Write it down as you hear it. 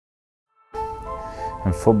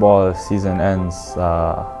In football, the season ends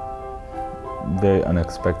very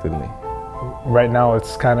unexpectedly. Right now,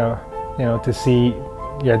 it's kind of, to see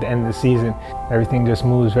you're at the end of the season, everything just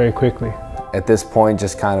moves very quickly. At this point,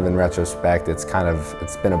 just kind of in retrospect, it's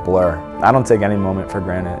been a blur. I don't take any moment for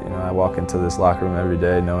granted. I walk into this locker room every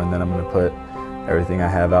day knowing that I'm going to put everything I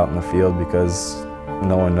have out in the field because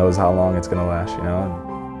no one knows how long it's going to last,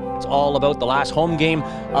 It's all about the last home game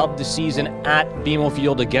of the season at BMO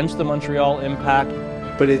Field against the Montreal Impact.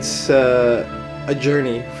 But it's a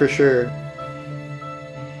journey for sure.